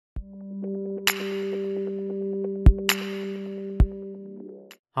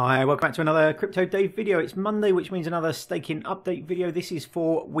Hi, welcome back to another Crypto Dave video. It's Monday, which means another staking update video. This is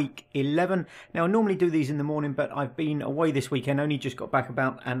for week 11. Now, I normally do these in the morning, but I've been away this weekend. Only just got back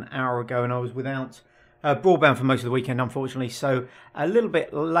about an hour ago, and I was without broadband for most of the weekend, unfortunately. So a little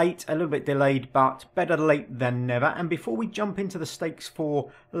bit late, a little bit delayed, but better late than never. And before we jump into the stakes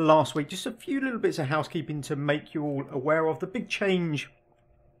for last week, just a few little bits of housekeeping to make you all aware of. The big change,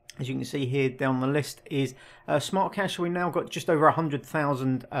 as you can see here down the list, is SmartCash. So we now got just over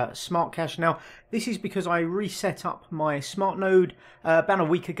 100,000 SmartCash. Now, this is because I reset up my smart node about a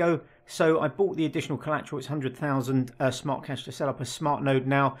week ago. So I bought the additional collateral. It's 100,000 SmartCash to set up a smart node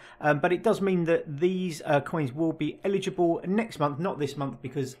now. But it does mean that these coins will be eligible next month, not this month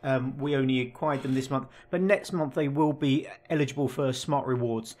because we only acquired them this month. But next month they will be eligible for smart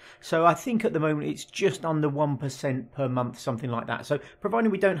rewards. So I think at the moment it's just under 1% per month, something like that. So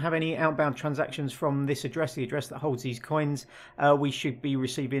providing we don't have any outbound transactions from this address, the address that holds these coins, we should be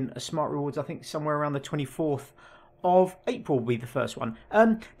receiving smart rewards, I think somewhere around the 24th of April will be the first one.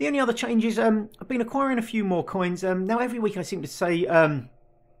 The only other changes, I've been acquiring a few more coins. Now every week I seem to say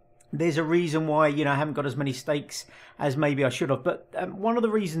there's a reason why, you know, I haven't got as many stakes as maybe I should have. But one of the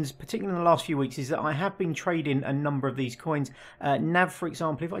reasons, particularly in the last few weeks, is that I have been trading a number of these coins. NAV, for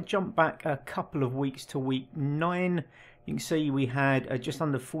example, if I jump back a couple of weeks to week 9, you can see we had just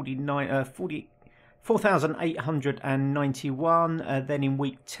under 4,891. Then in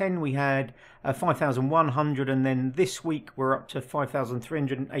week 10 we had 5,100, and then this week we're up to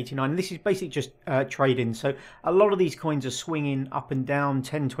 5,389. This is basically just trading. So a lot of these coins are swinging up and down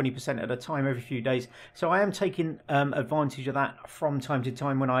 10-20% at a time every few days. So I am taking advantage of that from time to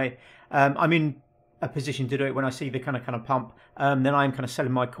time when I'm in a position to do it. When I see the kind of pump, then I'm kind of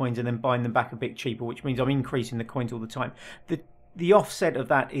selling my coins and then buying them back a bit cheaper, which means I'm increasing the coins all the time. The offset of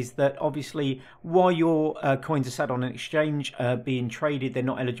that is that obviously while your coins are sat on an exchange being traded, they're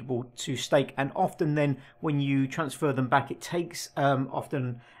not eligible to stake, and often then when you transfer them back, it takes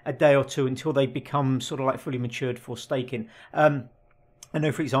often a day or two until they become sort of like fully matured for staking. I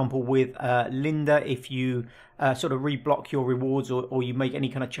know, for example, with Linda, if you sort of reblock your rewards or you make any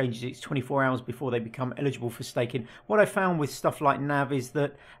kind of changes, it's 24 hours before they become eligible for staking. What I found with stuff like NAV is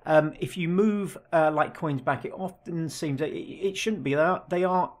that if you move like coins back, it often seems that it shouldn't be. They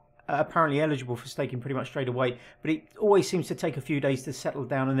are apparently eligible for staking pretty much straight away, but it always seems to take a few days to settle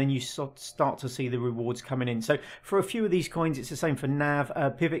down, and then you start to see the rewards coming in. So for a few of these coins, it's the same for NAV.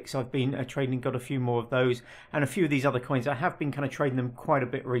 PIVX, I've been trading, got a few more of those, and a few of these other coins, I have been kind of trading them quite a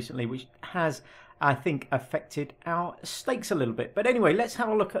bit recently, which has, I think, affected our stakes a little bit. But anyway, let's have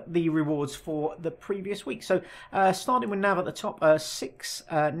a look at the rewards for the previous week. So starting with NAV at the top, 6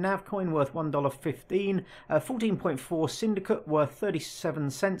 NAV coin worth $1.15, 14.4 Syndicate worth 37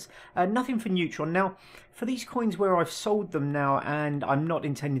 cents, nothing for Neutron. Now, for these coins where I've sold them now and I'm not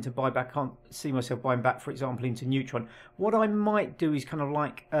intending to buy back, can't see myself buying back, for example, into Neutron, what I might do is kind of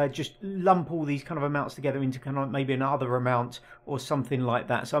like just lump all these kind of amounts together into kind of maybe another amount or something like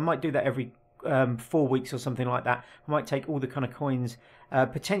that. So I might do that every 4 weeks or something like that. I might take all the kind of coins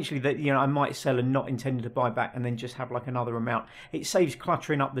potentially that, you know, I might sell and not intending to buy back, and then just have like another amount. It saves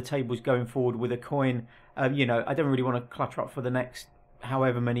cluttering up the tables going forward with a coin. You know, I don't really want to clutter up for the next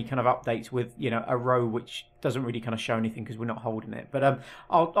however many kind of updates with, you know, a row which doesn't really kind of show anything because we're not holding it. But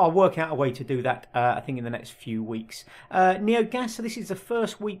I'll work out a way to do that, I think, in the next few weeks. Neo Gas, so this is the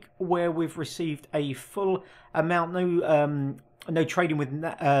first week where we've received a full amount. No trading with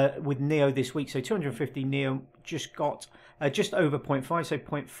Neo this week, so 250 Neo just got just over 0.5, so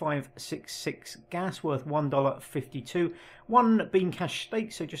 0.566 gas worth $1.52. 1 BeanCash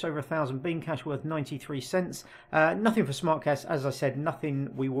stake, so just over 1,000 BeanCash worth 93 cents. Nothing for SmartCash, as I said,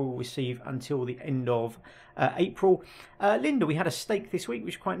 nothing we will receive until the end of April. Linda, we had a stake this week,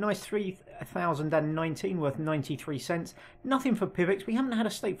 which was quite nice, 3,019 worth 93 cents. Nothing for PIVX. We haven't had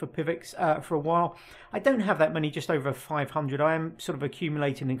a stake for PIVX for a while. I don't have that many, just over 500. I am sort of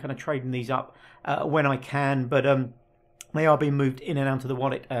accumulating and kind of trading these up when I can, but they are being moved in and out of the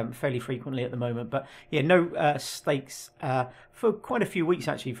wallet fairly frequently at the moment. But yeah, no stakes for quite a few weeks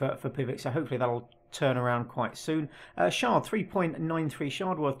actually for PIVX, so hopefully that'll turn around quite soon. Shard, 3.93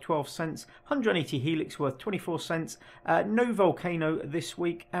 Shard worth 12 cents, 180 Helix worth 24 cents, no Volcano this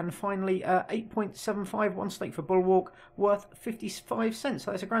week, and finally 8.75 one stake for Bulwark worth 55 cents.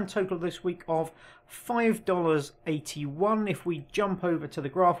 So that's a grand total this week of $5.81. If we jump over to the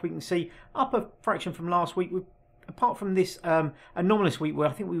graph, we can see up a fraction from last week. We've apart from this anomalous week where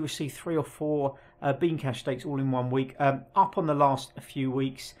I think we received 3 or 4 BeanCash stakes all in one week, up on the last few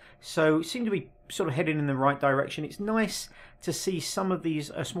weeks, so seem to be sort of heading in the right direction. It's nice to see some of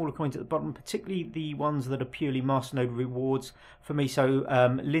these smaller coins at the bottom, particularly the ones that are purely masternode rewards for me. So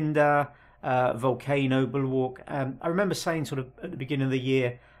Linda, Volcano, Bulwark. I remember saying sort of at the beginning of the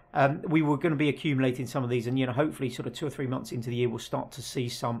year we were going to be accumulating some of these, and hopefully sort of 2 or 3 months into the year we'll start to see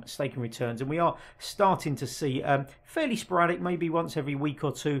some staking returns, and we are starting to see fairly sporadic, maybe once every week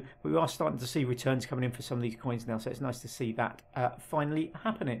or two, but we are starting to see returns coming in for some of these coins now, so it's nice to see that finally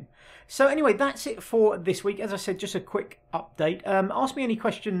happening. So anyway, that's it for this week. As I said, just a quick update. Ask me any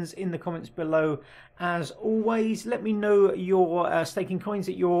questions in the comments below. As always, let me know your staking coins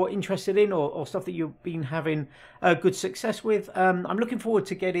that you're interested in, or stuff that you've been having good success with. I'm looking forward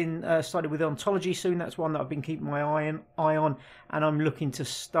to getting started with Ontology soon. That's one that I've been keeping my eye on, and I'm looking to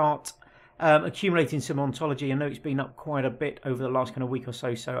start accumulating some Ontology. I know it's been up quite a bit over the last kind of week or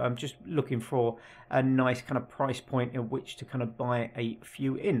so, so I'm just looking for a nice kind of price point in which to kind of buy a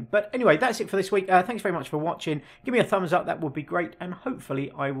few in. But anyway, that's it for this week. Thanks very much for watching. Give me a thumbs up, that would be great, and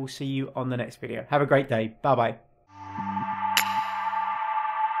hopefully I will see you on the next video. Have a great day. Bye bye.